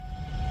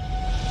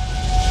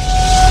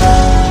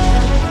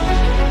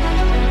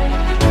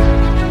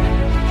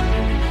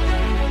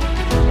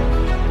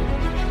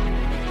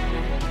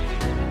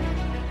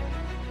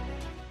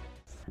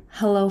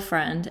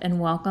friend, and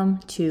welcome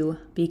to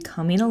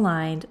Becoming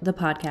Aligned, the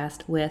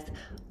podcast with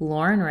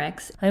Lauren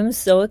Ricks. I'm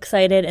so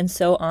excited and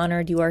so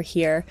honored you are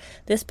here.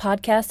 This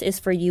podcast is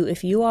for you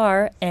if you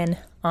are an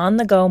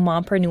on-the-go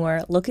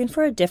mompreneur looking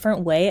for a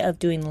different way of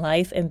doing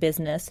life and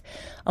business,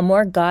 a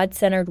more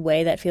God-centered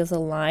way that feels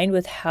aligned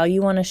with how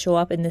you want to show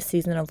up in this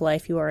season of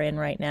life you are in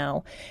right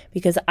now.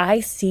 Because I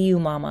see you,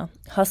 mama,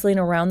 hustling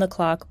around the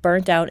clock,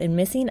 burnt out, and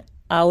missing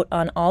out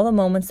on all the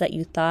moments that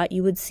you thought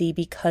you would see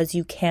because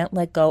you can't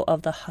let go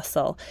of the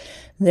hustle.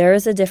 There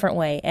is a different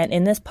way, and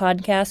in this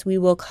podcast, we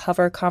will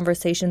cover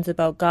conversations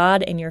about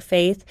God and your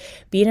faith,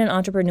 being an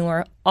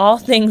entrepreneur, all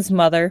things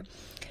mother,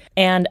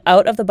 and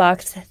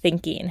out-of-the-box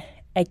thinking.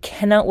 I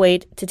cannot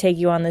wait to take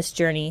you on this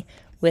journey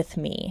with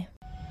me.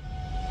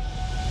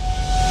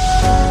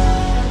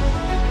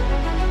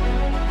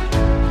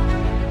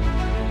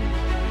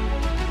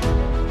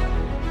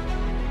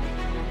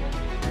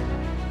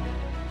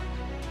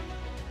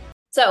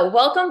 So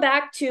welcome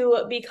back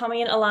to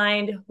Becoming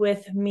Aligned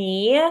with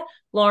me,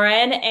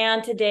 Lauren,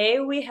 and today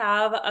we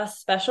have a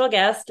special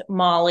guest,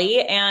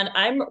 Molly, and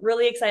I'm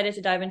really excited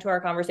to dive into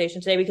our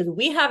conversation today because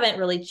we haven't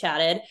really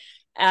chatted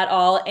at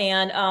all,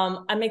 and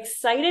I'm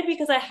excited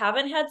because I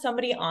haven't had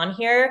somebody on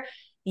here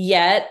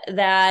yet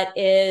that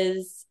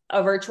is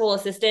a virtual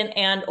assistant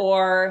and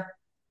or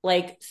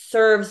like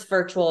serves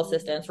virtual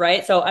assistants,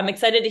 right? So I'm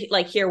excited to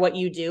like hear what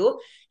you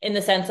do in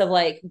the sense of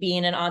like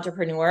being an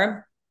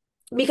entrepreneur.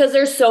 Because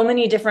there's so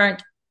many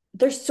different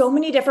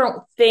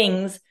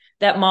things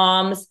that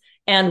moms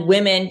and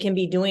women can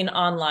be doing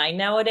online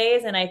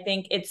nowadays. And I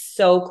think it's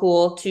so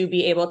cool to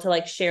be able to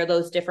like share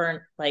those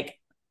different, like,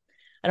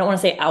 I don't want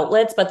to say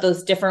outlets, but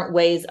those different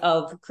ways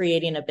of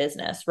creating a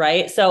business,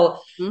 right? So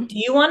do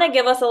you want to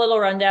give us a little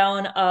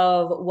rundown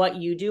of what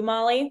you do,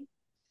 Molly?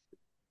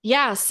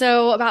 Yeah.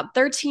 So about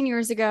 13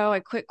 years ago,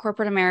 I quit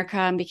corporate America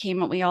and became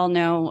what we all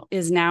know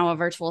is now a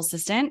virtual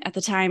assistant. At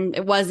the time,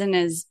 it wasn't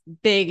as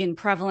big and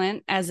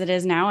prevalent as it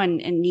is now and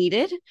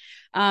needed.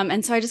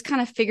 And so I just kind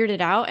of figured it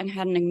out and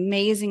had an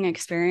amazing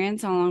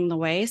experience along the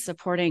way,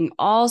 supporting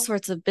all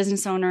sorts of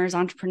business owners,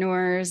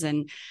 entrepreneurs,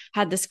 and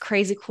had this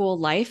crazy cool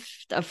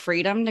life of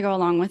freedom to go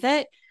along with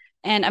it.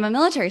 And I'm a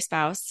military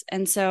spouse.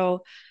 And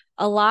so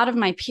a lot of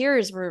my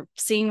peers were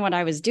seeing what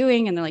I was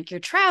doing and they're like, you're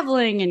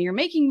traveling and you're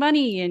making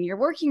money and you're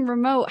working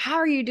remote. How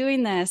are you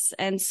doing this?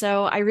 And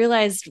so I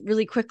realized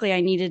really quickly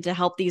I needed to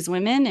help these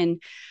women.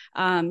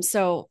 And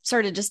so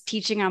started just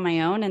teaching on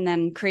my own and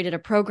then created a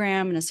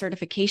program and a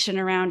certification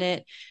around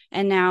it.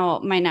 And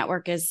now my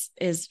network is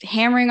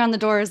hammering on the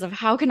doors of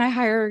how can I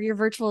hire your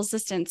virtual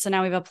assistant? So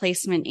now we have a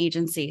placement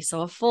agency.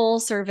 So a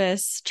full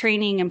service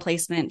training and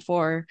placement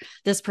for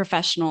this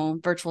professional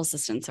virtual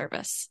assistant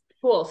service.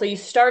 Cool. So you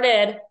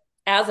started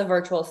as a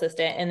virtual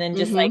assistant and then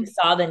just like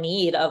saw the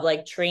need of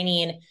like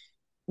training,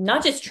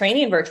 not just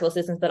training virtual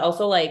assistants, but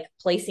also like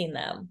placing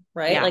them,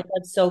 right? Yeah. Like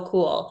that's so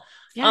cool.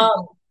 Yeah.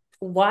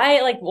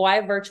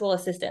 Why virtual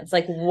assistants?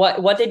 Like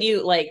what did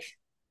you like,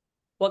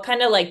 what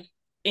kind of like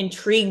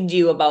intrigued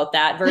you about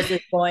that versus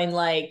going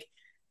like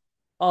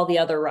all the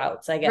other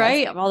routes, I guess?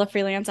 Right. All the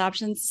freelance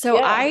options. So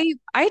Yeah.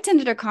 I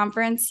attended a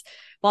conference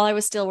while I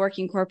was still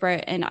working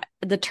corporate and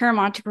the term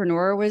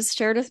entrepreneur was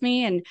shared with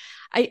me. And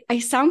I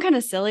sound kind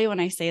of silly when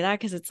I say that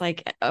because it's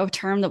like a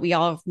term that we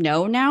all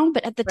know now.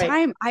 But at the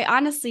time, I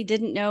honestly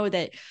didn't know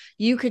that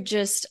you could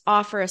just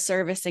offer a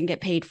service and get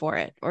paid for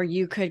it, or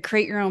you could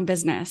create your own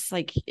business.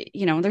 Like,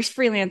 you know, there's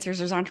freelancers,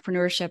 there's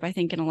entrepreneurship, I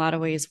think in a lot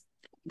of ways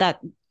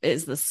that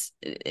is this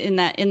in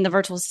the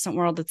virtual assistant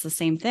world, it's the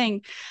same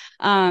thing.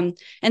 And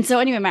so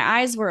anyway, my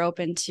eyes were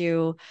open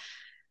to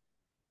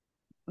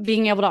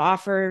being able to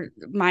offer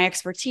my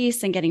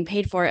expertise and getting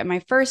paid for it. And my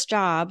first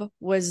job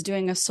was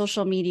doing a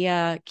social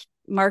media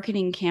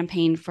marketing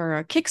campaign for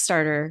a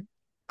Kickstarter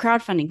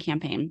crowdfunding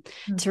campaign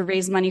to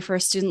raise money for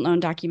a student loan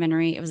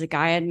documentary. It was a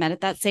guy I had met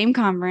at that same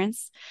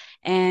conference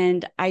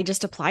and I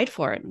just applied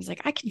for it. I was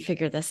like, I can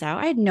figure this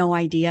out. I had no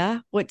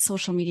idea what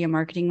social media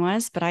marketing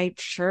was, but I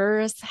sure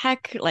as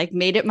heck like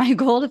made it my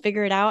goal to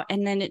figure it out.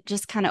 And then it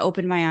just kind of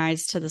opened my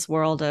eyes to this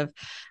world of,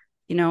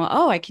 you know,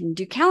 oh, I can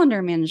do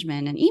calendar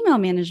management and email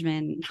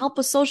management and help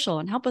with social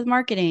and help with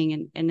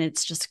marketing. And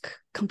it's just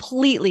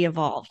completely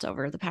evolved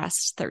over the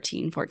past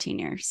 13, 14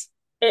 years.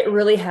 It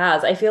really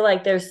has. I feel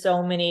like there's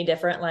so many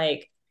different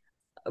like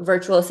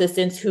virtual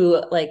assistants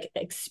who like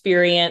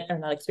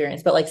not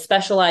experience, but like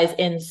specialize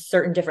in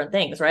certain different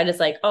things, right? It's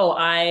like, oh,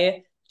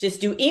 I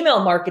just do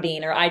email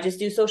marketing, or I just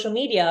do social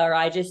media, or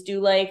I just do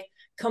like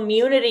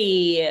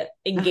community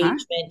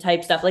engagement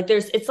type stuff. Like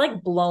it's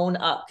like blown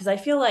up because I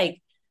feel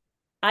like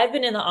I've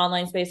been in the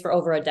online space for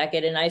over a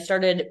decade and I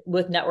started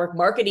with network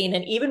marketing.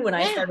 And even when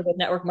I started with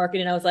network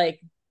marketing, I was like,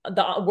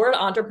 the word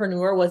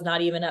entrepreneur was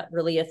not even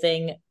really a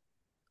thing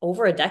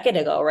over a decade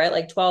ago, right?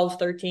 Like 12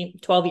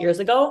 years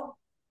ago.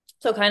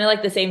 So kind of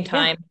like the same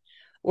time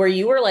where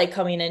you were like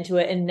coming into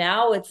it. And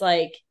now it's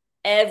like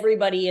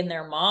everybody and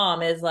their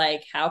mom is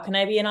like, how can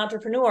I be an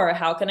entrepreneur?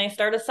 How can I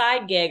start a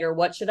side gig? Or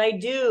what should I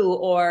do?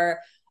 Or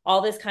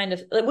all this kind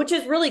of, which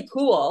is really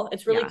cool.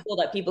 It's really cool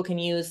that people can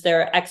use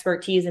their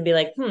expertise and be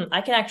like,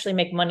 I can actually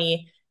make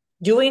money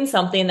doing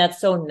something that's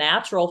so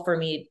natural for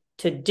me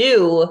to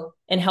do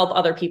and help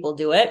other people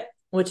do it,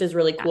 which is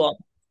really Yeah. cool.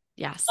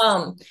 Yes.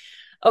 Um,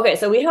 okay,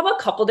 so we have a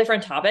couple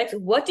different topics.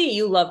 What do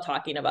you love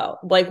talking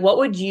about? Like, what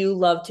would you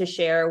love to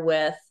share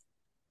with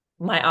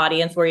my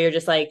audience where you're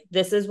just like,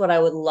 this is what I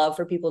would love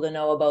for people to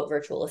know about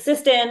virtual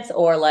assistants,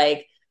 or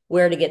like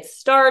where to get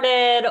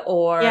started,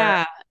 or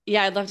Yeah.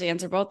 Yeah. I'd love to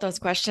answer both those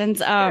questions.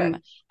 sure.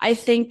 I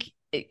think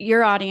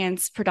your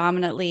audience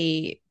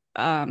predominantly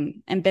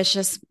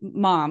ambitious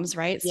moms,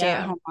 right? Yeah,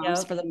 Stay-at-home moms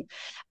yeah. for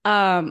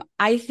them.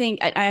 I think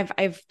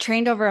I've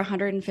trained over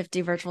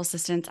 150 virtual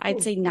assistants. I'd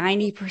Ooh, say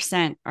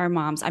 90% are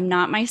moms. I'm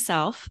not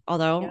myself,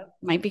 although yeah.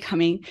 might be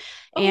coming.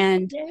 Oh,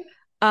 And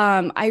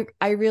yeah.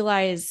 I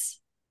realize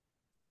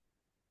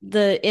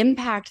the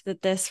impact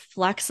that this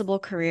flexible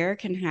career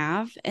can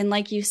have. And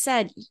like you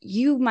said,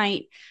 you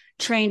might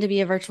train to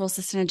be a virtual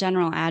assistant, a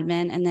general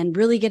admin, and then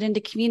really get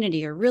into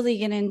community or really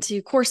get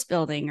into course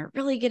building or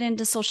really get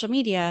into social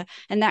media.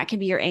 And that can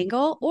be your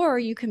angle. Or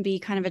you can be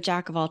kind of a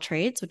jack of all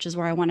trades, which is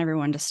where I want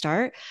everyone to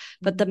start.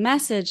 But the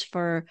message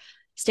for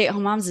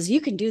stay-at-home moms is you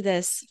can do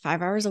this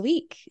 5 hours a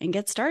week and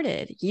get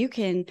started. You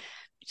can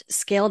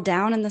scale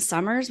down in the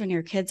summers when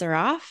your kids are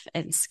off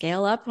and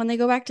scale up when they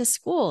go back to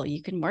school.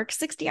 You can work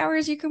 60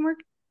 hours, you can work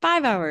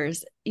 5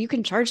 hours, you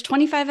can charge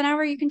 25 an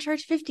hour, you can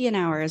charge 50 an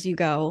hour as you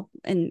go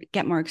and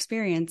get more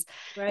experience.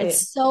 Right.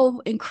 It's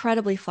so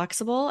incredibly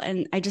flexible.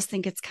 And I just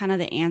think it's kind of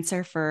the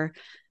answer for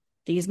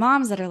these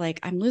moms that are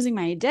like, I'm losing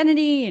my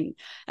identity and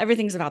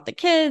everything's about the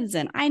kids.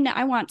 And I know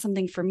I want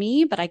something for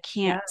me, but I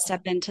can't Yeah,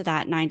 step into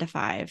that 9 to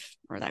 5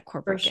 or that for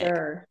corporate gig.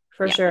 sure.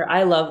 For Yeah. sure.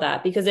 I love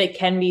that because it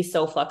can be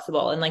so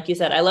flexible. And like you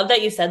said, I love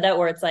that you said that,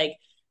 where it's like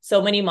so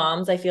many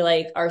moms, I feel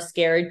like, are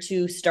scared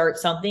to start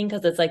something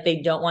because it's like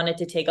they don't want it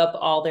to take up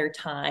all their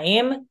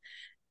time.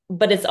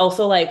 But it's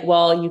also like,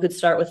 well, you could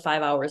start with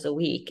 5 hours a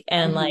week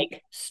and Mm-hmm.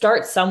 like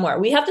start somewhere.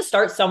 We have to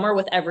start somewhere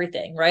with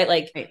everything, right?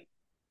 Like Right.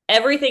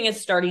 everything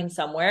is starting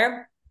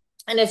somewhere.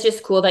 And it's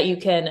just cool that you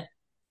can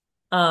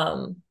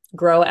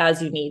grow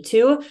as you need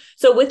to.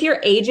 So with your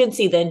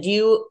agency, then do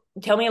you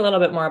tell me a little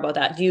bit more about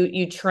that? Do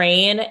you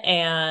train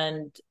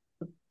and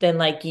then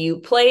like you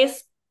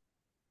place?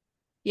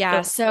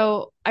 Yeah.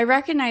 So I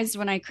recognized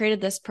when I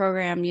created this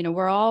program,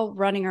 we're all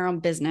running our own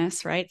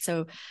business, right?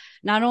 So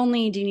not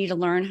only do you need to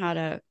learn how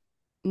to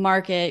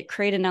market,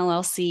 create an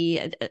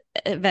LLC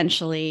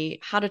eventually,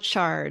 how to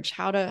charge,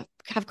 how to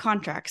have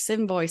contracts,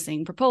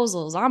 invoicing,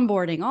 proposals,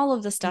 onboarding, all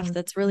of the stuff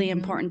that's really Mhm.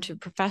 important to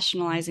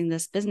professionalizing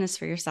this business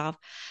for yourself.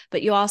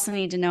 But you also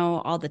need to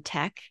know all the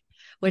tech,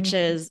 which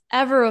Mhm. is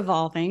ever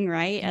evolving,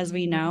 right? As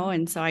we know. Mhm.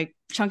 And so I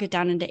chunk it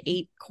down into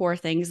 8 core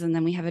things, and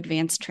then we have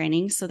advanced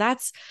training. So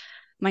that's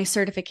my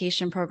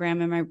certification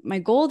program. And my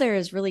goal there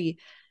is really,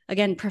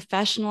 again,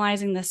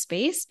 professionalizing the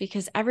space,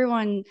 because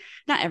everyone,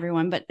 not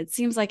everyone, but it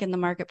seems like in the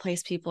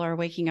marketplace, people are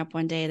waking up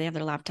one day, they have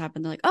their laptop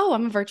and they're like, oh,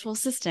 I'm a virtual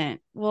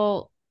assistant.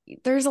 Well,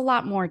 there's a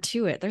lot more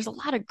to it. There's a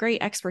lot of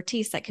great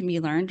expertise that can be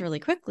learned really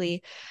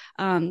quickly,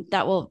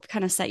 that will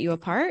kind of set you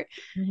apart.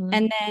 Mhm.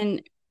 And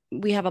then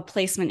we have a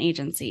placement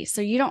agency.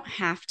 So you don't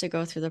have to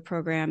go through the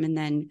program and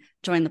then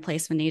join the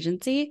placement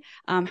agency.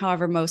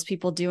 However, most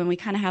people do. And we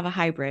kind of have a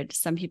hybrid.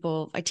 Some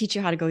people, I teach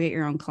you how to go get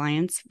your own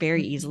clients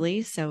very Mhm.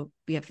 easily. So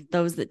we have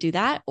those that do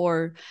that,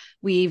 or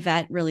we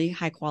vet really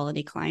high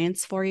quality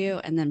clients for you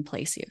and then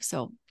place you.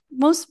 So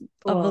most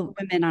of the Cool.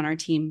 women on our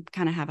team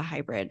kind of have a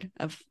hybrid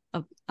of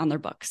on their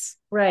books.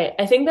 Right.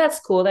 I think that's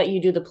cool that you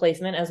do the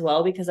placement as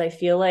well because I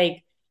feel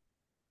like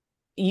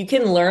you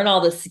can learn all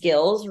the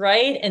skills,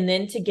 right? And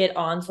then to get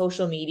on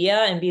social media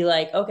and be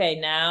like, okay,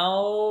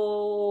 now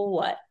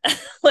what?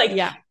 Like,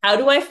 Yeah. how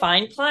do I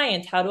find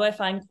clients? How do I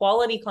find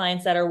quality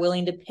clients that are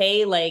willing to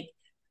pay like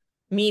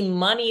me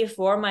money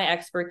for my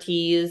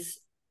expertise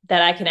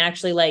that I can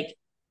actually like,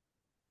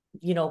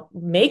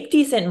 make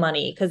decent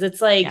money? Because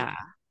it's like Yeah.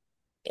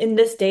 in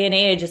this day and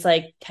age, it's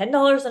like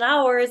 $10 an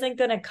hour isn't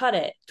going to cut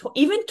it.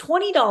 Even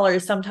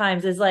 $20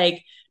 sometimes is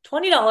like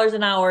 $20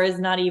 an hour is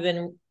not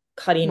even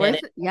cutting it Worth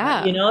it.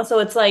 anymore, Yeah. So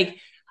it's like,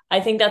 I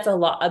think that's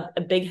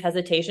a big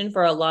hesitation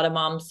for a lot of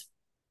moms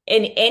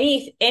in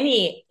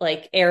any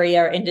like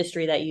area or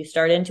industry that you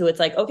start into. It's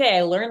like, okay,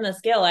 I learned the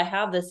skill, I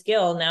have the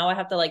skill. Now I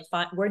have to like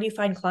find, where do you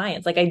find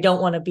clients? Like, I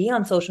don't want to be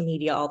on social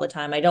media all the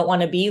time. I don't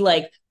want to be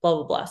like blah,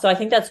 blah, blah. So I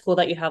think that's cool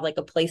that you have like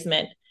a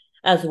placement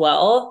as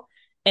well,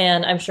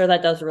 and I'm sure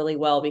that does really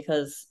well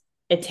because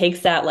it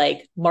takes that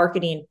like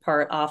marketing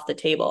part off the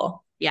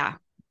table. Yeah.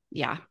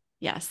 Yeah.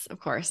 Yes, of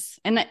course.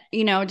 And,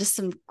 just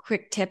some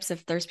quick tips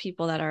if there's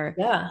people that are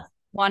Yeah.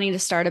 wanting to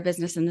start a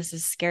business and this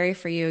is scary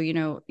for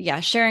you,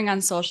 yeah, sharing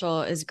on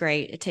social is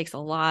great. It takes a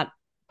lot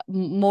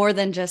more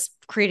than just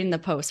creating the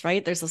post,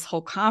 right? There's this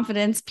whole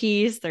confidence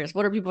piece. There's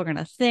what are people going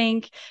to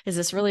think? Is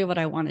this really what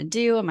I want to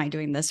do? Am I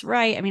doing this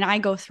right? I mean, I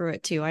go through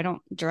it too. I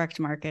don't direct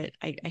market.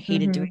 I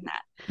hated doing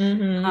Mm-hmm.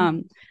 that. Mm-hmm.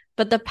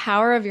 But the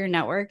power of your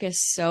network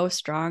is so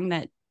strong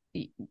that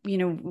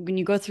when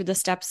you go through the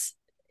steps,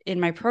 in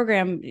my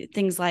program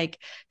things like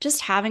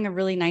just having a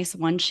really nice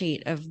one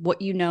sheet of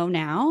what you know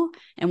now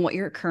and what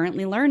you're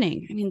currently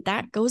learning. I mean,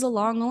 that goes a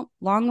long,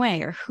 long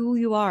way. Or who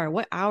you are,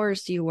 what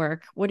hours do you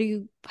work, what do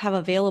you have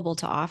available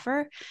to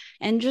offer,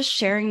 and just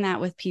sharing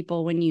that with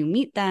people when you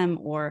meet them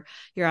or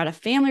you're at a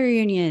family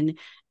reunion.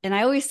 And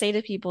I always say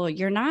to people,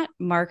 you're not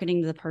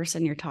marketing to the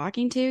person you're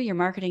talking to, you're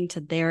marketing to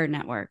their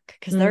network,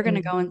 because they're going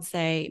to go and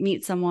say,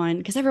 meet someone,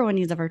 because everyone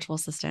needs a virtual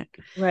assistant.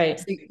 Right.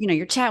 So,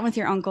 you're chatting with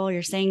your uncle,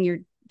 you're saying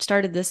you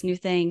started this new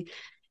thing.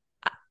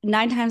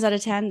 9 times out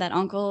of 10, that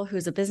uncle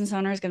who's a business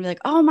owner is going to be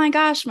like, oh my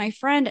gosh, my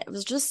friend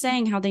was just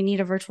saying how they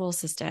need a virtual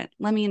assistant.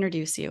 Let me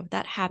introduce you.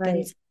 That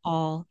happens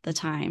all the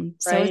time.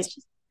 So it's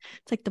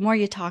like the more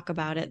you talk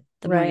about it,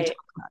 the more you talk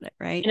about it,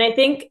 right? And I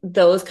think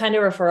those kind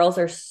of referrals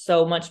are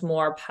so much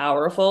more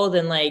powerful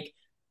than like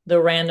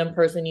the random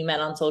person you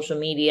met on social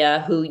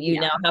media who you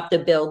now have to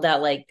build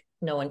that like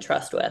no one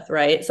trust with,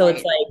 right? So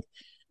it's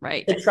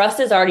like the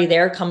trust is already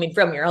there coming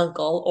from your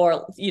uncle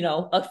or,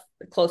 a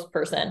close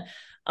person.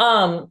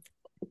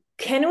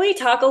 Can we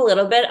talk a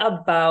little bit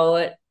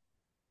about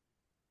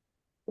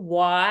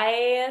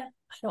why,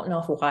 I don't know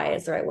if why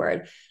is the right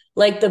word,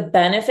 like the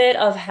benefit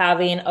of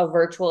having a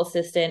virtual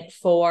assistant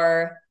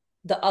for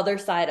the other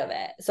side of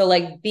it. So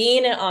like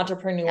being an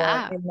entrepreneur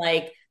and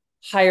like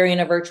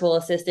hiring a virtual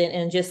assistant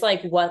and just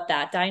like what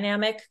that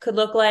dynamic could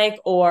look like,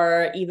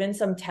 or even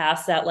some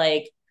tasks that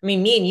like, I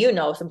mean, me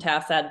and some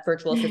tasks that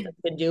virtual assistants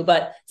can do,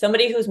 but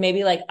somebody who's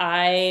maybe like,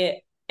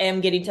 I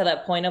am getting to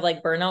that point of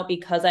like burnout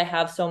because I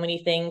have so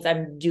many things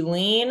I'm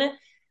doing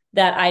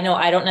that I know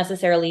I don't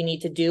necessarily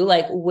need to do.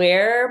 Like,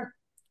 where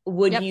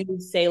would you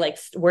say, like,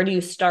 where do you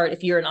start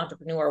if you're an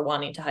entrepreneur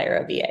wanting to hire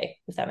a VA?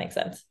 Does that make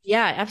sense?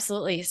 Yeah,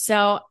 absolutely.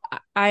 So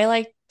I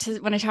like to,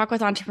 when I talk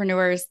with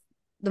entrepreneurs,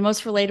 the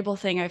most relatable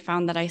thing I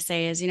found that I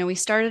say is, we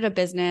started a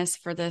business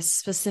for this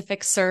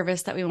specific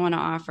service that we want to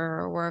offer,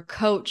 or we're a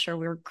coach, or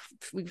we're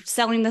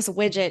selling this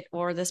widget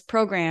or this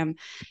program.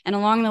 And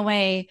along the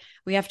way,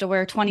 we have to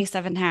wear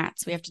 27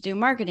 hats. We have to do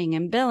marketing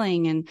and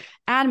billing and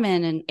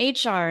admin and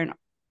HR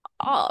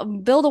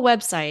and build a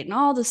website and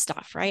all this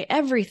stuff, right?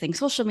 Everything,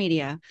 social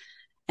media.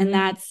 And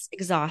that's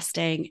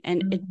exhausting.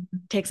 And it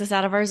takes us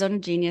out of our zone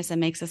of genius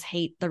and makes us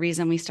hate the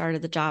reason we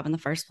started the job in the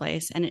first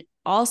place. And it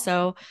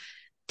also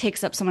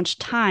takes up so much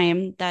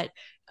time that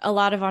a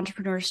lot of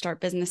entrepreneurs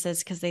start businesses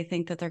because they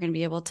think that they're going to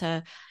be able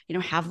to,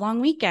 have long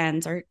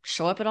weekends or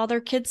show up at all their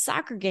kids'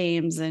 soccer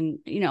games and,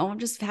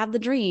 just have the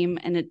dream.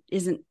 And it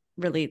isn't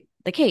really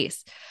the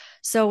case.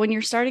 So when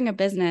you're starting a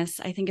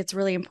business, I think it's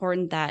really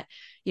important that,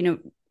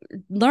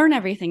 learn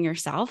everything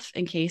yourself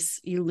in case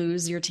you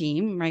lose your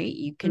team, right?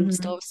 You can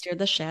still steer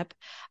the ship.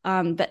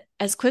 But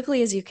as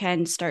quickly as you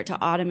can, start to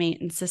automate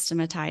and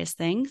systematize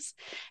things.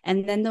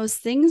 And then those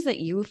things that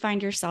you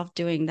find yourself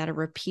doing that are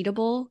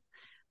repeatable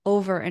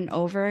over and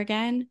over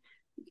again,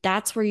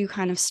 that's where you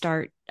kind of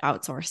start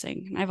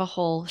outsourcing. I have a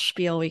whole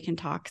spiel we can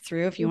talk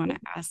through if you want to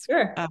ask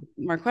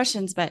more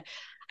questions, but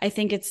I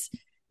think it's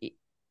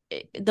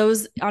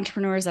those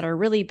entrepreneurs that are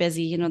really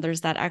busy,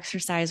 there's that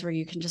exercise where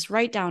you can just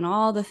write down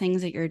all the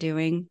things that you're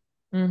doing,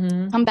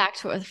 come back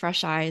to it with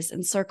fresh eyes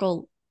and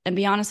circle and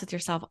be honest with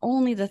yourself,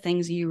 only the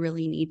things you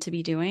really need to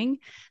be doing.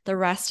 The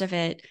rest of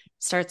it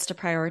starts to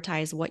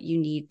prioritize what you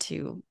need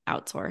to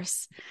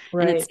outsource.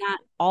 Right. And it's not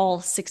all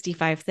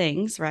 65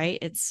 things, right?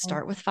 It's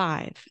start with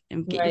 5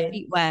 and get your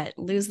feet wet,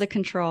 lose the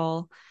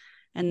control,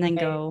 and then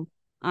go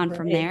on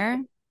from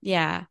there.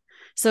 Yeah.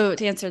 So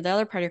to answer the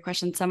other part of your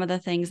question, some of the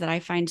things that I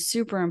find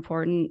super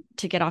important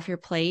to get off your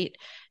plate,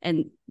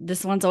 and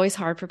this one's always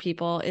hard for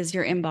people, is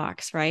your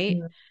inbox, right?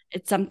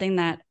 It's something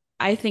that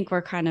I think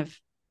we're kind of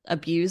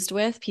abused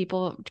with,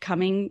 people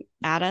coming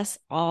at us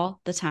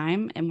all the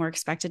time, and we're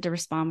expected to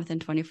respond within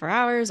 24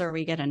 hours, or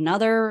we get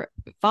another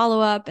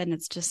follow-up, and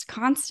it's just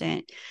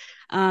constant.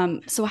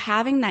 So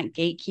having that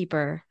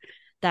gatekeeper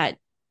that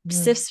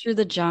sifts through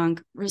the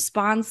junk,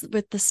 responds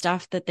with the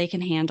stuff that they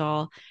can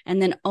handle,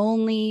 and then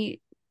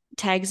only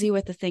tags you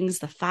with the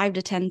 5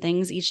 to 10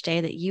 things each day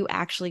that you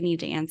actually need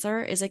to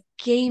answer, is a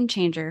game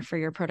changer for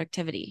your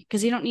productivity,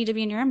 because you don't need to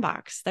be in your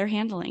inbox. They're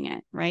handling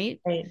it.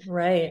 Right.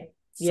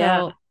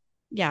 So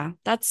yeah,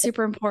 that's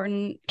super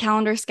important.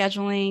 Calendar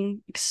scheduling,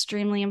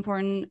 extremely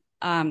important.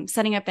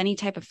 Setting up any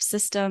type of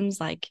systems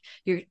like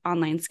your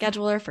online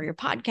scheduler for your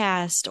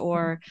podcast,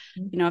 or,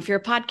 if you're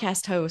a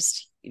podcast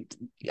host,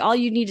 all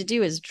you need to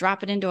do is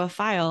drop it into a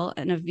file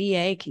and a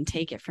VA can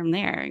take it from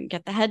there and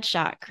get the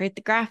headshot, create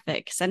the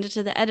graphic, send it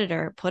to the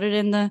editor, put it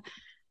in the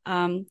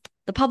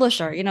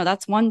publisher.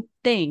 That's one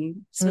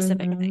thing,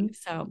 specific thing.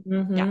 So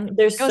yeah,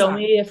 there's so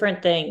many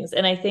different things.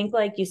 And I think,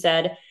 like you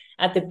said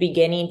at the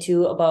beginning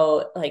too,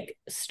 about like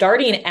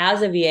starting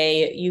as a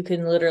VA, you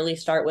can literally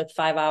start with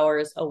 5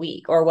 hours a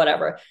week or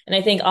whatever. And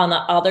I think on the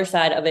other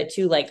side of it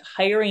too, like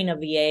hiring a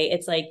VA,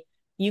 it's like,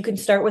 you can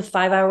start with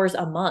 5 hours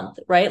a month,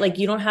 right? Like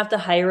you don't have to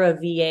hire a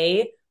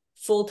VA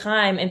full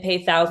time and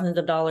pay thousands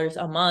of dollars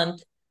a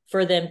month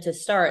for them to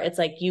start. It's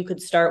like you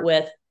could start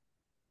with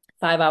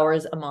 5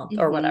 hours a month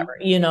or whatever,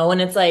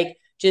 and it's like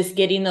just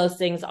getting those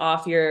things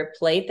off your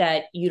plate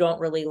that you don't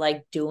really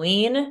like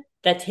doing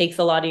that takes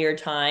a lot of your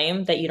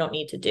time that you don't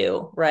need to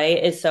do,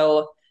 right? Is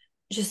so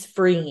just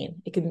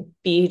freeing. It can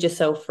be just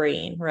so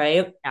freeing,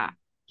 right? Yeah.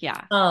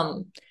 Yeah.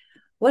 Um,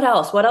 what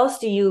else? What else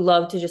do you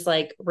love to just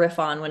like riff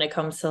on when it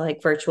comes to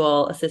like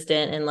virtual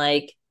assistant and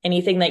like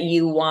anything that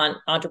you want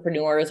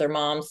entrepreneurs or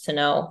moms to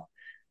know?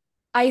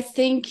 I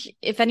think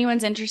if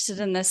anyone's interested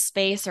in this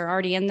space or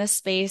already in this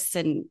space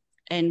and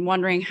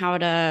wondering how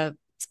to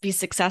be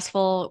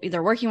successful,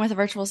 either working with a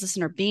virtual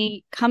assistant or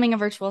becoming a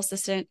virtual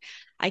assistant,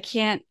 I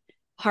can't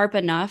harp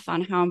enough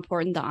on how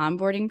important the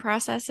onboarding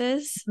process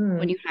is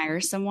when Mm, you hire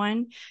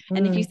someone.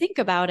 And if you mm, think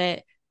about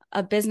it,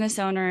 a business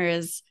owner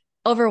is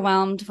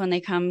overwhelmed when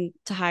they come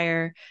to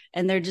hire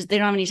and they don't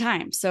have any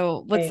time.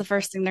 So what's the right,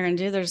 first thing they're going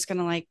to do? They're just going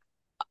to like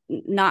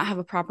not have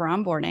a proper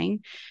onboarding.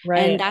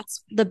 And right.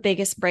 that's the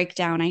biggest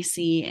breakdown I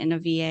see in a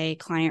VA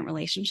client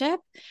relationship.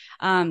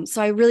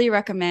 So I really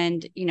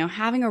recommend,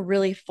 having a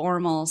really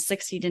formal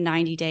 60 to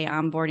 90-day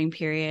onboarding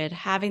period,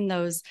 having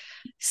those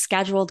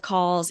scheduled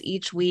calls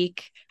each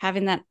week,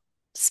 having that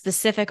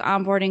specific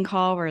onboarding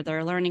call where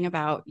they're learning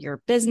about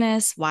your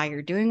business, why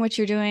you're doing what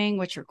you're doing,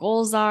 what your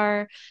goals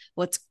are,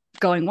 what's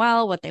going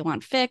well, what they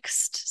want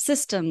fixed,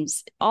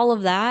 systems, all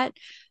of that,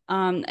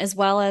 as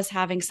well as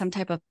having some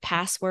type of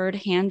password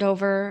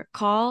handover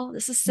call.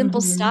 This is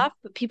simple Mm-hmm. stuff,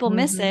 but people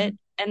miss Mm-hmm. it.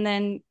 And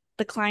then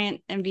the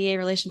client and VA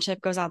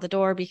relationship goes out the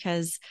door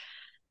because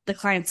the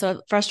client's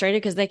so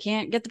frustrated because they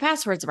can't get the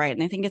passwords right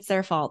and they think it's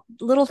their fault.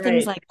 Little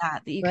things Right, like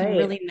that you can right,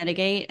 really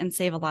mitigate and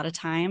save a lot of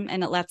time.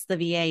 And it lets the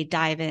VA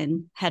dive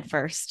in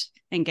headfirst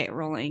and get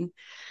rolling.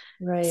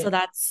 So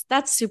right.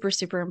 that's super,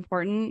 super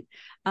important.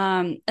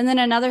 And then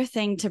another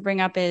thing to bring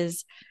up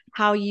is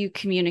how you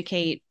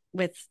communicate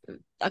with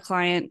a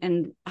client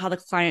and how the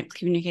client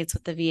communicates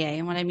with the VA.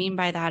 And what I mean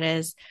by that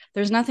is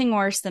there's nothing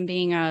worse than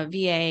being a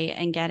VA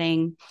and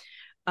getting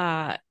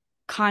uh,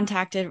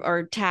 contacted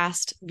or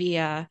tasked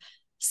via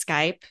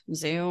Skype,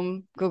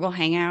 Zoom, Google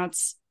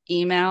Hangouts,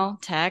 email,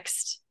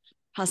 text,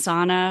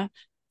 Hasana,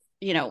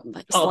 All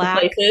the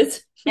Slack.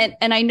 places.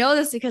 And I know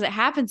this because it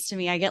happens to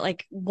me. I get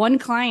like one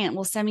client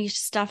will send me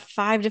stuff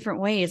 5 different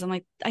ways. I'm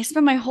like, I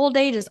spend my whole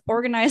day just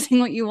organizing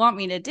what you want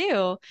me to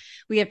do.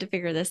 We have to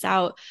figure this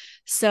out.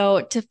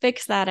 So to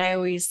fix that, I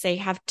always say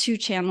have two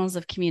channels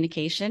of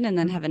communication and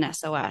then have an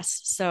SOS.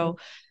 So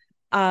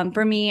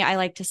for me, I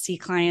like to see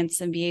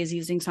clients and VAs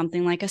using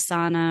something like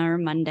Asana or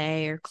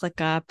Monday or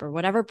ClickUp or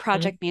whatever Mhm.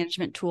 project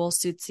management tool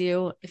suits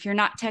you. If you're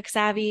not tech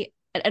savvy,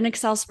 an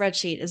Excel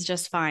spreadsheet is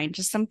just fine.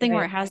 Just something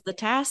where Right. it has the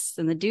tasks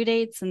and the due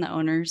dates and the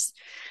owners.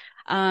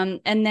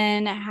 And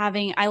then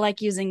I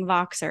like using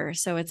Voxer.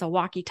 So it's a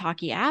walkie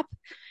talkie app.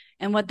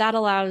 And what that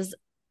allows,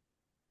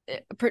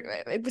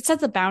 it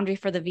sets a boundary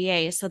for the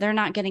VA. So they're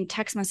not getting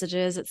text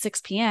messages at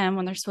 6 p.m.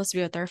 when they're supposed to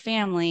be with their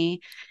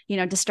family,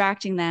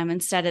 distracting them.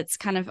 Instead, it's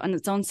kind of on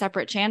its own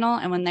separate channel.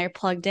 And when they're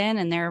plugged in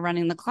and they're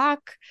running the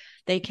clock,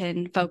 they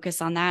can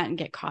focus on that and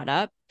get caught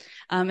up.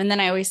 And then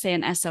I always say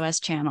an SOS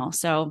channel.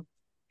 So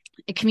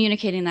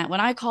communicating that when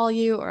I call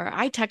you or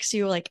I text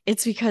you, like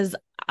it's because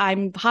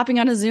I'm hopping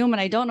on a Zoom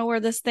and I don't know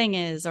where this thing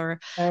is, or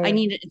I Right.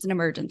 need it's an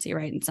emergency,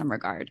 right? In some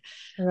regard.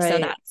 So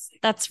Right.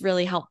 that's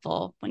really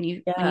helpful when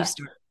you Yeah.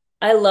 start.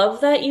 I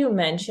love that you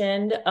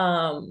mentioned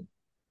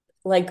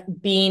like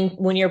being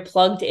when you're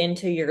plugged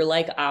into your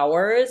like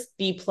hours,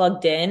 be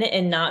plugged in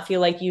and not feel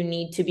like you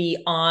need to be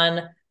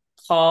on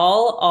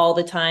call all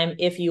the time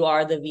if you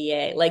are the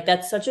VA. Like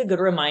that's such a good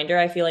reminder,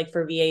 I feel like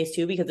for VAs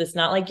too, because it's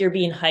not like you're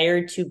being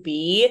hired to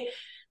be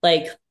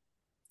like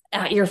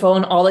at your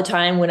phone all the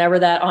time whenever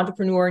that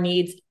entrepreneur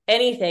needs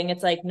anything.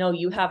 It's like, no,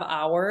 you have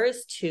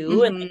hours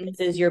too. And like, Mm-hmm. this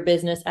is your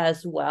business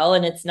as well.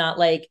 And it's not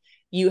like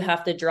you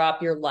have to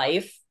drop your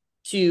life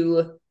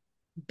to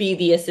be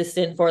the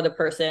assistant for the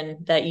person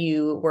that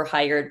you were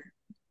hired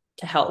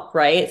to help,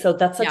 right? So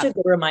that's such Yeah. a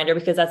good reminder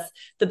because that's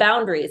the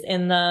boundaries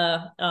and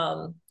the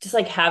just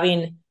like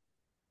having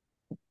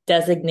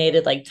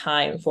designated like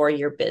time for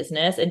your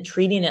business and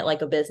treating it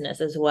like a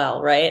business as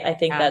well, right? I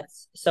think Yeah.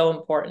 that's so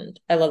important.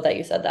 I love that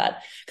you said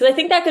that because I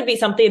think that could be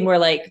something where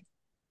like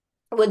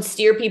would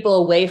steer people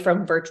away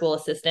from virtual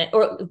assistant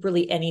or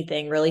really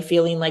anything, really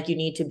feeling like you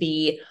need to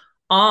be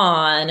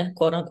on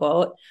quote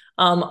unquote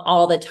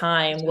all the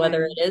time,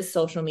 whether Time. it is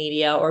social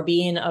media or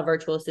being a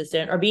virtual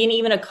assistant or being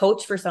even a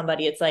coach for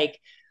somebody. It's like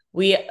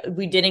we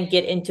didn't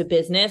get into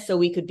business so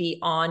we could be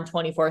on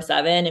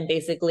 24/7 and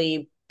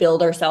basically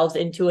build ourselves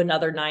into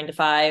another 9 to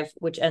 5,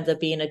 which ends up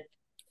being a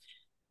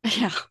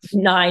Yeah.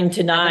 nine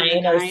to 7 to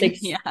nine or 9. six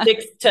Yeah.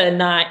 6 to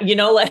 9,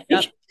 like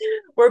Yep.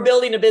 we're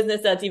building a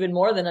business that's even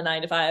more than a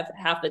 9 to 5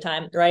 half the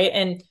time, right?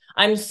 And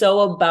I'm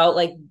so about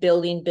like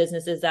building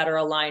businesses that are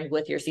aligned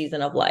with your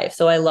season of life.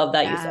 So I love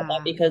that you said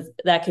that Yeah. because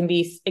that can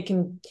be it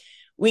can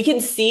we can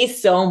see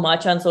so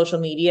much on social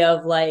media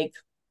of like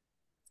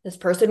this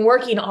person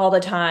working all the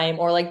time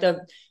or like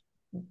the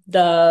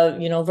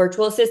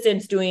virtual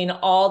assistants doing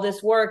all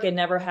this work and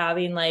never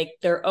having like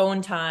their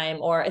own time,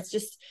 or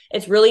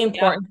it's really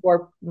Yeah. important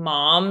for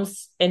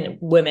moms and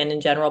women in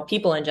general,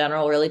 people in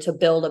general, really to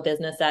build a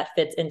business that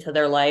fits into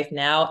their life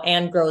now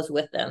and grows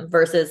with them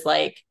versus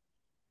like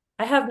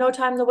I have no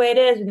time the way it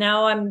is.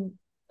 Now I'm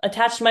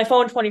attached to my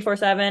phone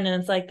 24/7. And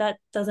it's like, that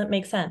doesn't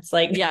make sense.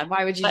 Like, Yeah,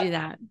 why would you do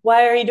that?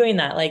 why are you doing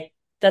that? Like,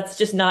 that's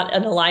just not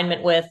an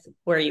alignment with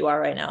where you are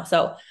right now.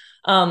 So,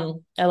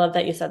 I love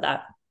that you said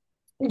that.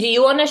 Do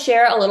you want to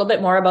share a little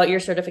bit more about your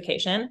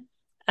certification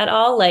at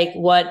all? Like,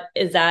 what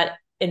is that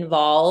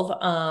involve?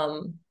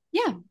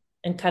 Yeah.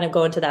 And kind of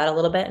go into that a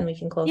little bit and we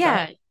can close out.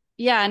 Yeah.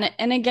 Yeah.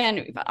 And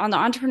again, on the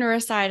entrepreneur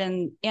side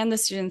and the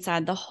student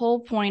side, the whole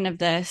point of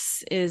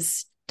this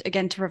is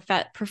again to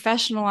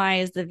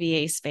professionalize the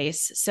VA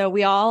space. So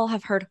we all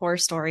have heard horror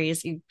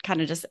stories. You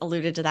kind of just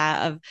alluded to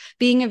that of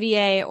being a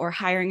VA or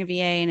hiring a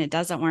VA and it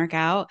doesn't work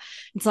out.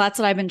 And so that's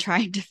what I've been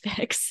trying to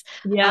fix.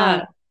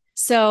 Yeah.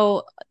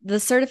 So the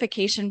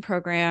certification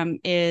program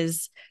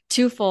is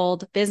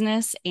twofold,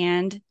 business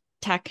and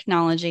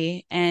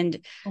technology. And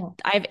Oh.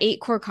 I have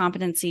 8 core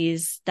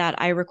competencies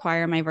that I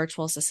require my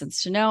virtual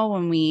assistants to know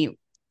when we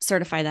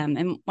certify them.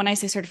 And when I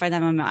say certify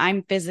them,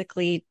 I'm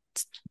physically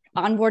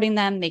onboarding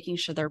them, making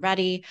sure they're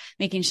ready,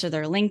 making sure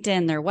their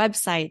LinkedIn, their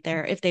website,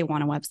 their, if they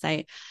want a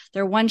website,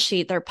 their one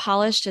sheet, they're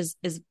polished as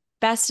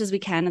best as we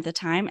can at the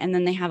time. And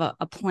then they have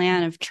a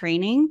plan of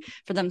training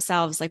for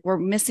themselves. Like, we're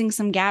missing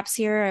some gaps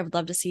here. I would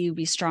love to see you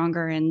be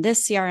stronger in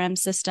this CRM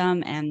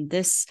system and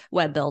this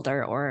web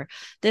builder or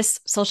this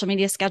social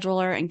media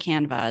scheduler and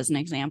Canva as an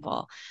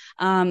example.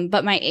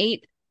 But my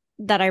 8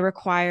 that I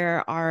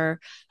require are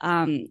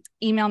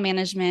email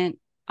management,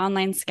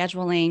 online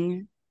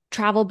scheduling,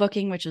 travel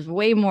booking, which is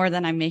way more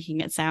than I'm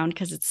making it sound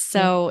because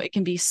it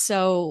can be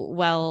so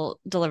well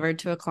delivered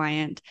to a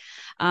client.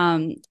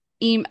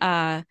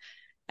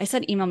 I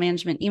said email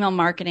management, email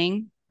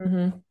marketing,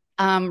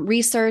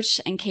 research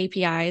and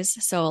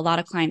KPIs. So a lot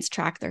of clients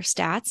track their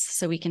stats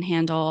so we can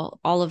handle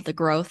all of the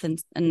growth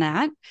and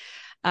that.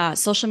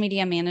 Social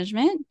media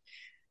management.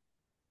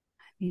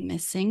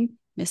 Missing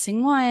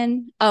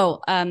one. Oh,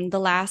 the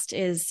last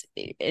is,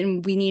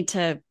 and we need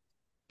to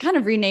kind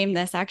of rename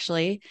this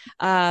actually.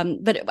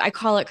 But I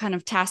call it kind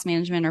of task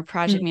management or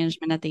project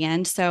management at the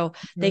end. So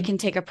they can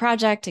take a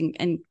project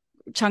and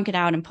chunk it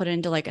out and put it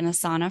into like an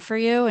Asana for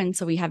you. And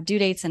so we have due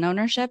dates and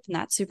ownership, and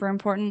that's super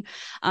important.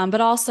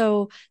 But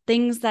also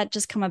things that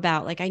just come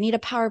about, like I need a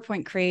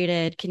PowerPoint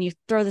created. Can you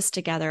throw this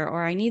together?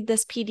 Or I need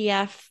this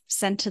PDF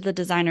sent to the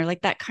designer,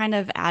 like that kind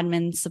of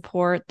admin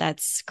support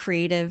that's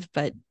creative,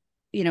 but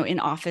in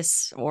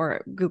Office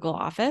or Google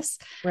Office.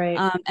 Right.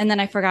 And then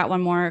I forgot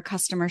one more,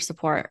 customer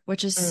support,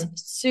 which is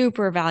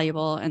super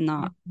valuable in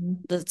the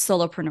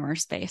solopreneur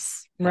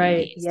space.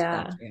 Right.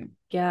 Yeah.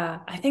 Yeah.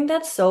 I think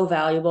that's so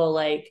valuable.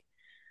 Like,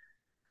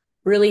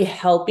 really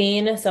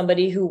helping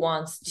somebody who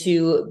wants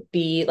to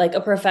be like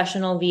a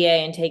professional VA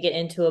and take it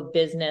into a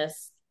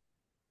business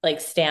like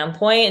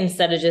standpoint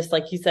instead of just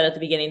like you said at the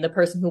beginning, the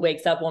person who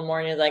wakes up one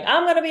morning and is like,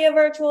 I'm going to be a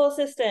virtual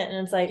assistant.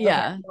 And it's like,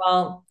 Yeah. Okay,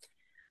 well,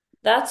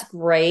 that's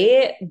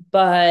great,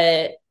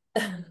 but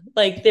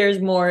like there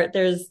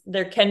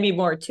can be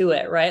more to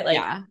it, right? Like,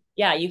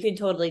 yeah, you can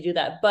totally do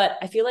that. But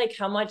I feel like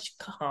how much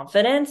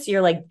confidence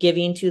you're like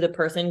giving to the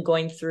person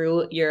going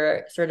through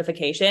your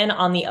certification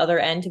on the other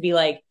end to be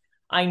like,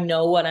 I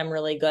know what I'm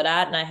really good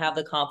at and I have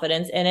the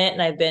confidence in it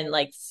and I've been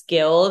like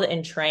skilled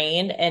and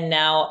trained and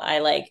now I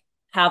like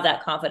have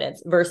that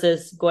confidence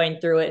versus going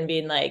through it and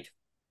being like,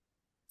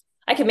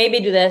 I can maybe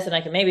do this and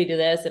I can maybe do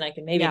this and I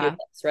can maybe do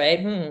this,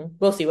 right?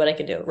 We'll see what I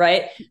can do,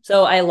 right?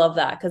 So I love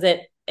that because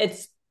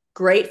it's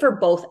great for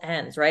both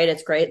ends, right?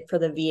 It's great for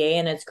the VA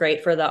and it's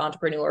great for the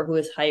entrepreneur who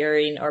is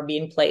hiring or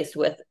being placed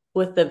with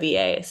the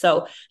VA.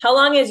 So how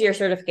long is your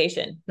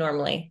certification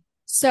normally?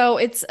 So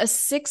it's a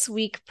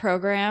 6-week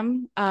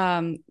program.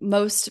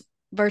 Most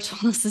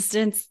virtual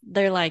assistants,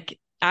 they're like,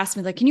 ask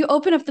me like, can you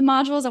open up the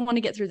modules? I want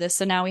to get through this.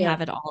 So now we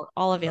have it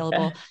all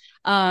available. Okay.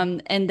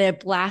 And they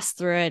blast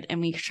through it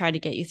and we try to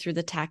get you through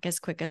the tech as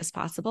quick as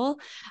possible.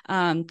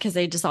 Cause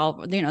they just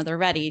all, they're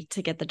ready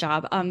to get the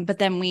job. But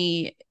then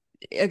we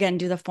again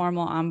do the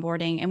formal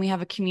onboarding and we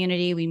have a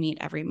community. We meet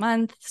every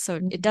month. So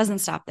it doesn't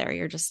stop there.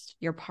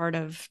 You're part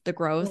of the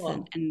growth.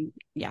 Cool. And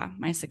yeah,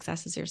 my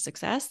success is your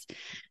success.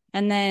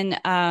 And then,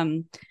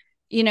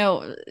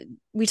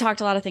 we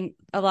talked a lot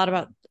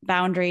about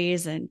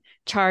boundaries and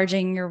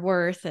charging your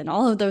worth and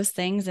all of those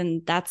things.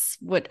 And that's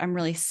what I'm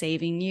really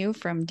saving you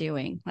from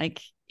doing.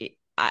 Like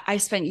I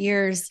spent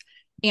years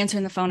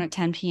answering the phone at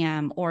 10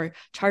 p.m. or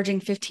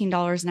charging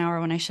 $15 an hour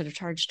when I should have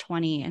charged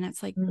 20. And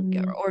it's like,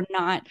 or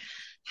not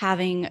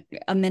having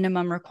a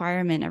minimum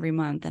requirement every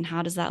month. And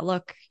how does that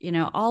look?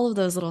 All of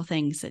those little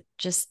things that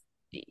just,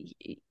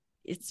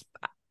 it's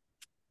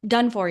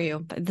done for you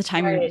by the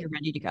time you're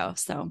ready to go.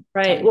 So,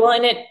 right. Well,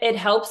 and it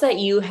helps that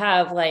you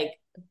have like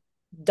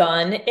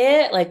done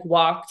it, like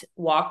walked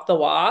the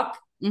walk.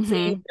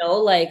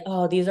 So like,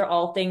 oh, these are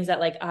all things that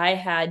like I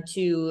had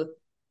to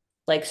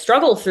like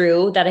struggle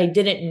through that I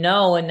didn't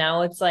know. And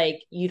now it's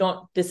like,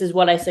 this is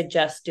what I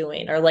suggest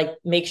doing, or like,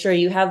 make sure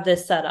you have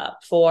this set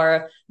up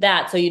for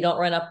that. So you don't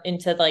run up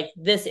into like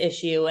this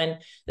issue.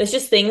 And there's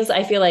just things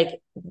I feel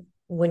like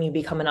when you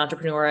become an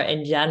entrepreneur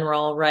in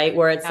general, right.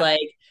 Where it's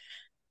like,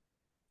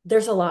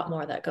 there's a lot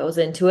more that goes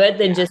into it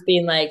than Yeah. just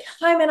being like,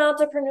 I'm an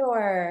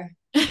entrepreneur,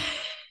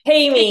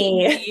 pay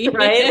me,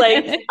 right?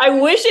 Like, Maybe. I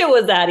wish it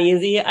was that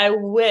easy. I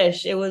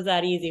wish it was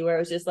that easy where it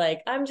was just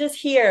like, I'm just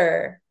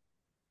here,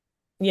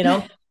 you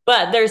know?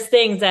 But there's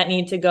things that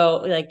need to go,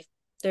 like,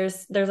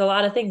 there's a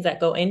lot of things that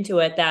go into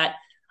it that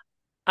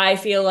I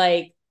feel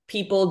like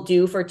people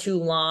do for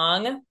too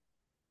long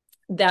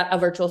that a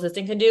virtual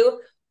assistant can do,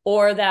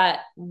 or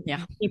that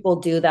Yeah. people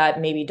do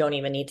that maybe don't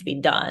even need to be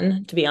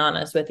done, to be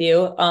honest with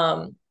you.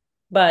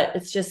 But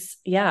it's just,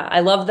 yeah,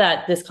 I love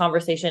that this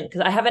conversation, because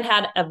I haven't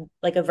had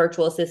a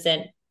virtual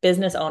assistant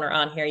business owner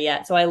on here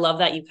yet. So I love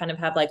that you kind of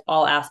have like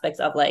all aspects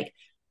of like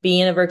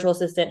being a virtual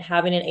assistant,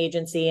 having an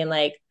agency, and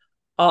like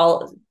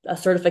all a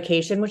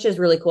certification, which is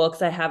really cool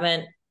because I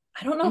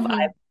don't know if Hmm.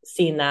 I've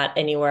seen that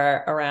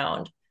anywhere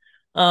around.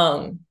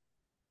 Um,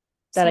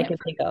 that I Seen it can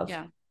for, think of.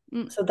 yeah.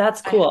 Mm, So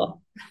that's I,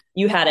 cool.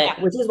 You had it,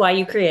 yeah. which is why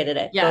you created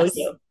it. Go Yes.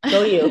 you.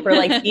 Go you for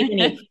like seeing a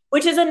need,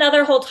 which is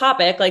another whole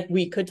topic like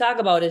we could talk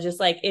about is just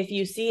like if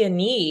you see a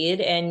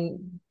need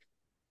and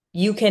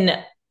you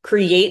can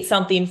create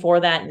something for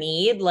that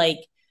need, like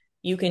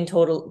you can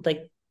total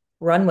like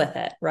run with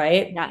it,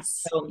 right?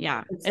 Yes. So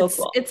Yeah. it's so It's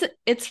cool. it's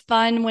it's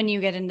fun when you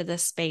get into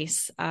this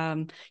space.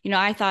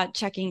 I thought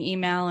checking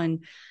email,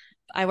 and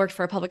I worked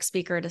for a public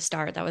speaker to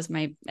start. That was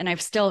and I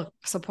still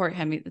support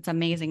him. It's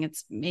amazing.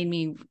 It's made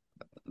me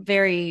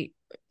very,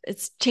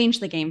 it's changed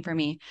the game for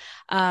me.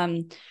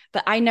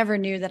 But I never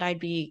knew that I'd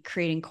be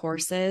creating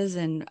courses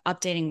and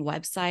updating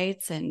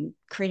websites and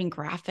creating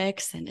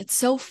graphics. And it's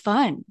so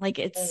fun. Like,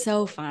 it's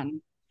so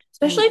fun.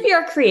 Especially And if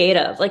you're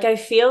creative. Like I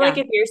feel like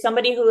yeah, if you're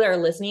somebody who are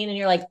listening and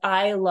you're like,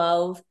 I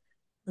love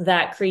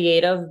that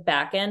creative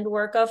back end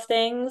work of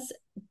things,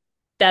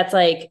 that's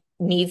like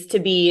needs to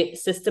be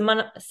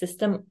systematized.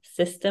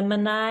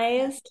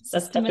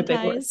 That's such a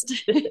big word.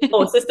 systematized.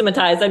 Oh,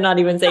 systematized. I'm not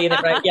even saying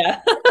it right.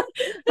 Yeah.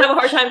 I have a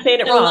hard time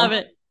saying it I love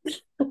wrong.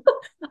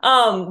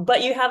 it.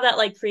 But you have that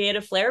like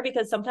creative flair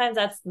because sometimes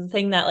that's the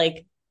thing that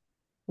like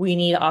we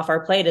need off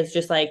our plate is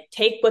just like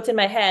take what's in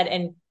my head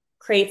and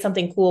create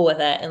something cool with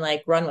it and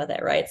like run with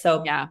it, right?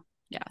 So Yeah.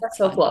 Yeah. that's It's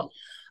so fun. cool.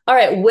 All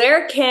right,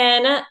 where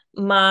can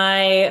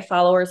my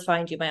followers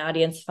find you, my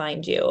audience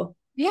find you?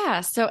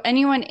 Yeah. So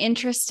anyone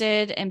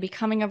interested in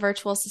becoming a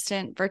virtual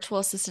assistant,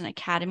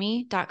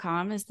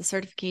 virtualassistantacademy.com is the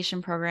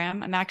certification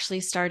program. I'm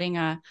actually starting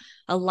a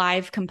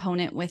live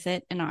component with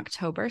it in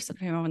October. So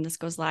depending on when this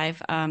goes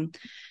live,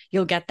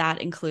 you'll get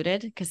that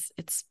included because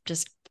it's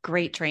just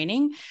great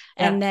training.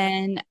 Yeah. And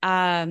then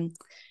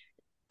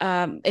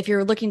if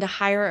you're looking to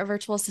hire a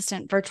virtual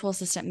assistant,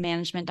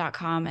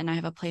 virtualassistantmanagement.com. And I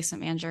have a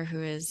placement manager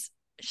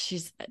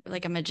she's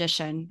like a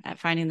magician at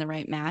finding the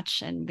right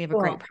match. And we have a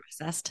great Cool.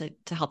 process to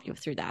help you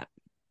through that.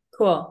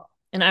 Cool.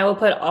 And I will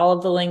put all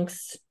of the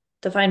links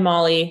to find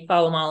Molly,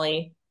 follow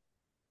Molly,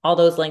 all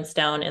those links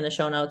down in the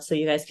show notes so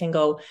you guys can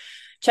go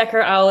check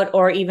her out.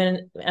 Or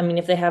even, I mean,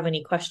 if they have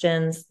any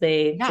questions,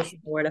 they Yeah. just know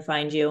where to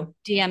find you.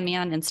 DM me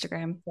on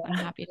Instagram. I'm Yeah.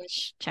 happy to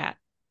chat.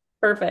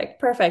 Perfect.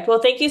 Perfect.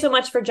 Well, thank you so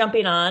much for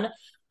jumping on.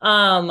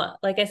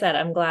 Like I said,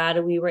 I'm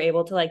glad we were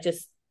able to like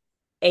just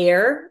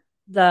air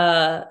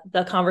the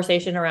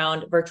conversation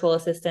around virtual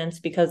assistants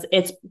because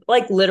it's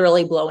like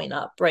literally blowing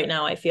up right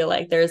now. I feel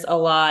like there's a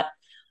lot.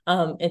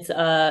 It's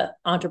a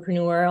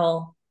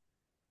entrepreneurial,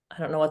 I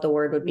don't know what the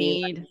word would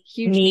be,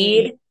 Huge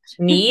need. need,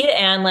 need,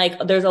 and like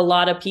there's a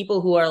lot of people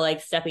who are like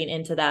stepping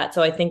into that.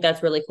 So I think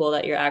that's really cool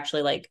that you're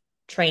actually like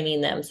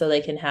training them so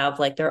they can have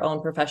like their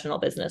own professional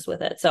business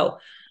with it. So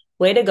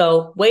way to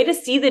go. Way to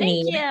see the Thank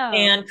need you.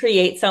 and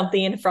create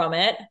something from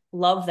it.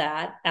 Love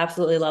that.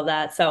 Absolutely love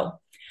that. So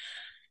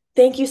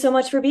thank you so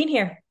much for being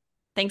here.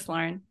 Thanks,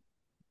 Lauren.